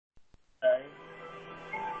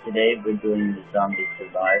Today we're doing the zombie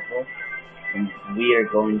survival, and we are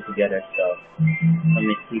going to get our stuff. From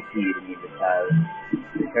a TP to meet the palace.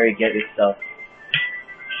 Hurry, get your stuff.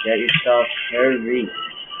 Get your stuff, hurry.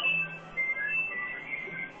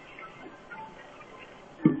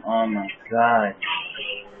 Oh my god.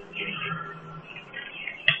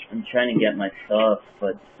 I'm trying to get my stuff,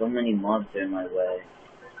 but so many mobs are in my way.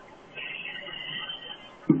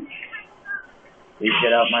 Please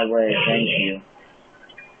get out my way, thank you.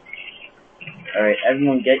 Alright,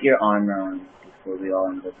 everyone get your armor on before we all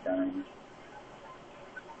end up dying.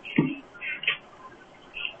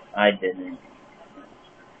 I didn't.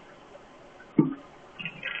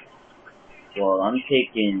 Well, I'm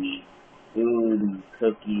taking food and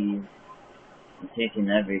cookies. I'm taking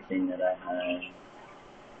everything that I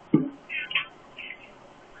have.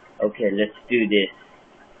 Okay, let's do this.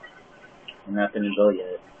 I'm not gonna go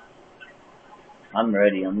yet. I'm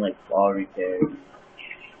ready, I'm like all repaired.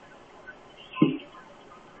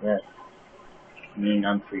 Yes. I mean,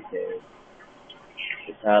 I'm prepared.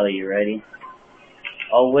 Vitaly, you ready?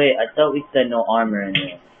 Oh wait, I thought we said no armor in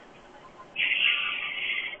there.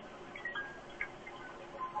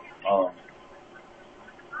 Oh.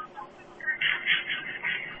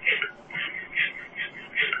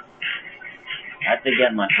 I have to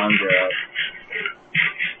get my hunger up.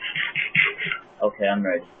 Okay, I'm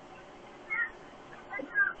ready.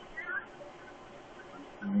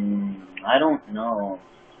 I don't know.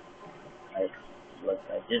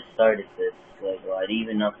 I just started this, so I'd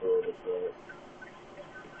even up a little bit.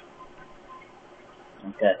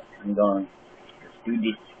 Okay, I'm going. Let's do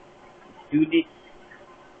this. Let's do this.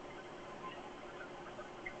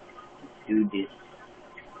 Let's do this.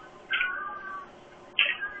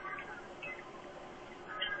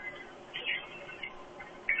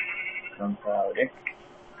 Gunpowder.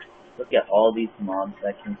 Look at all these mobs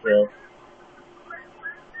I can kill.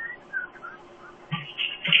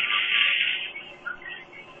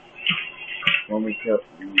 When we kill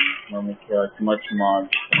as much mobs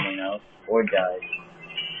as someone else, or dies.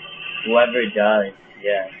 Whoever dies,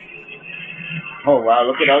 yeah. Oh wow,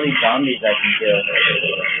 look at all these zombies I can kill.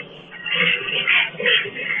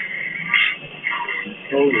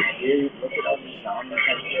 Holy shit, look at all these zombies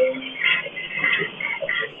I can kill.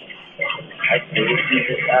 I saved you,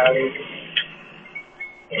 Vitaly.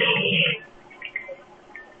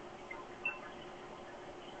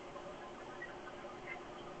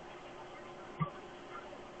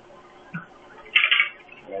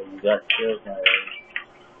 Yeah, you got killed already.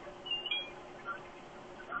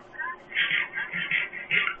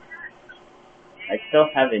 I still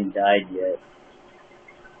haven't died yet.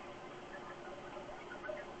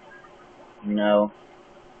 No.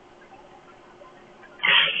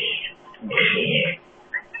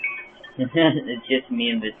 It's just me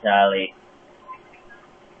and Vitaly.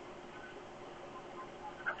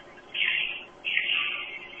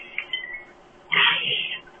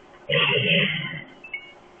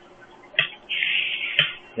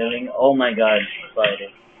 Killing. Oh my god, spider.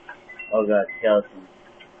 Oh god, skeleton.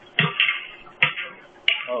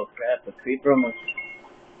 Oh crap, a creeper almost.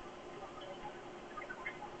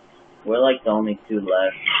 We're like the only two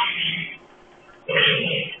left.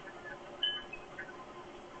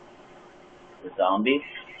 The zombies?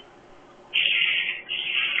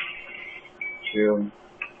 True.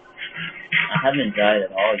 I haven't died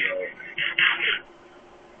at all yet.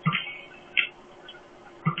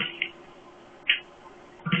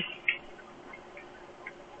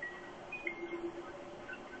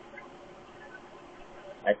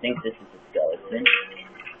 I think this is a skeleton.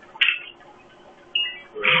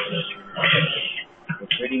 We're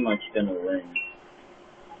pretty much gonna win.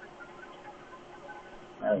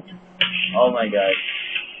 Oh my god.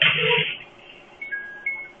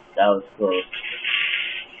 That was close.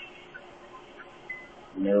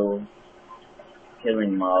 No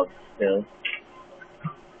killing mobs still.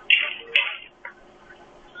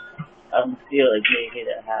 I don't feel like making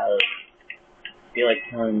it house. I feel like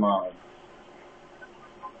killing mobs.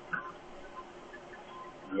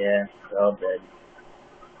 Yeah, they're all dead.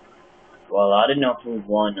 Well, I don't know who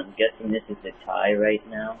won. I'm guessing this is a tie right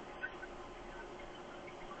now.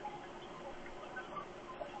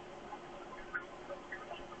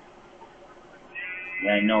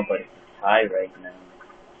 Yeah, I know, but it's a tie right now.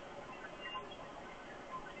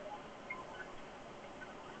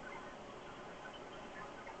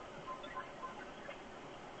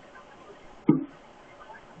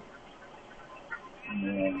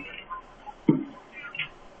 Yeah.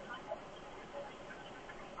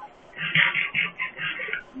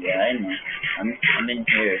 Yeah, I know. I'm in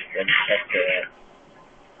here, ready to check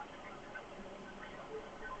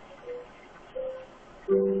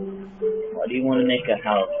the Why do you want to make a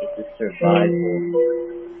house? This is survival.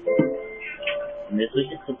 And this was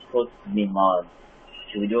just supposed to be mods.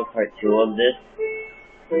 Should we do a part 2 of this?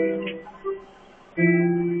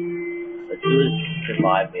 Let's do a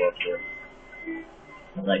survival of this.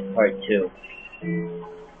 Like part 2.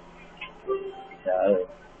 So,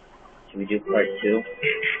 should we do part 2?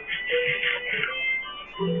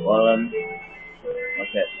 Well,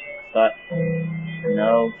 okay. But,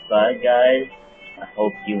 no, bye guys. I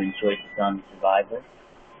hope you enjoyed the zombie survival.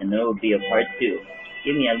 And there will be a part 2.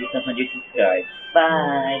 Give me at least 100 subscribes.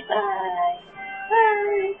 Bye! Bye!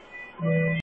 Bye!